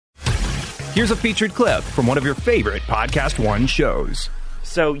Here's a featured clip from one of your favorite Podcast One shows.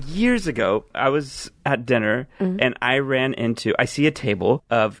 So years ago, I was at dinner and I see a table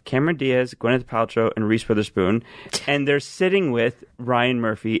of Cameron Diaz, Gwyneth Paltrow, and Reese Witherspoon, and they're sitting with Ryan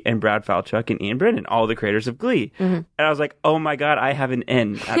Murphy and Brad Falchuk and Ian Brennan, all the creators of Glee. And I was like, oh my God, I have an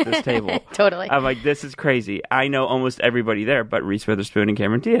in at this table. Totally. I'm like, this is crazy. I know almost everybody there but Reese Witherspoon and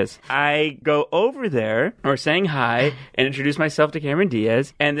Cameron Diaz. I go over there, or saying hi, and introduce myself to Cameron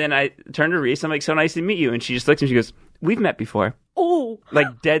Diaz, and then I turn to Reese, I'm like, so nice to meet you. And she just looks at me, she goes, we've met before. Oh,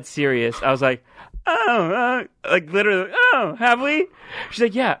 Like, dead serious. I was like, like literally, have we? She's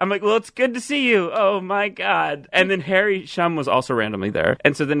like, yeah. I'm like, well, it's good to see you. Oh my God. And then Harry Shum was also randomly there.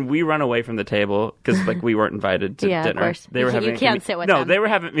 And so then we run away from the table because like we weren't invited to dinner. Of course. They were having you can't sit with them. No, they were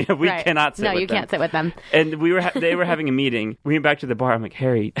having, we right. cannot sit with them. No, you can't sit with them. And they were having a meeting. We went back to the bar. I'm like,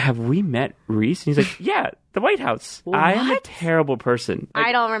 Harry, have we met Reese? And he's like, yeah, the White House. What? I am a terrible person. Like,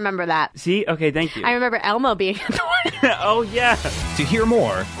 I don't remember that. See? Okay, thank you. I remember Elmo being at the White House. Oh, yeah. To hear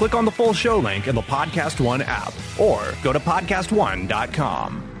more, click on the full show link in the Podcast One app or go to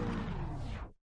podcastone.com.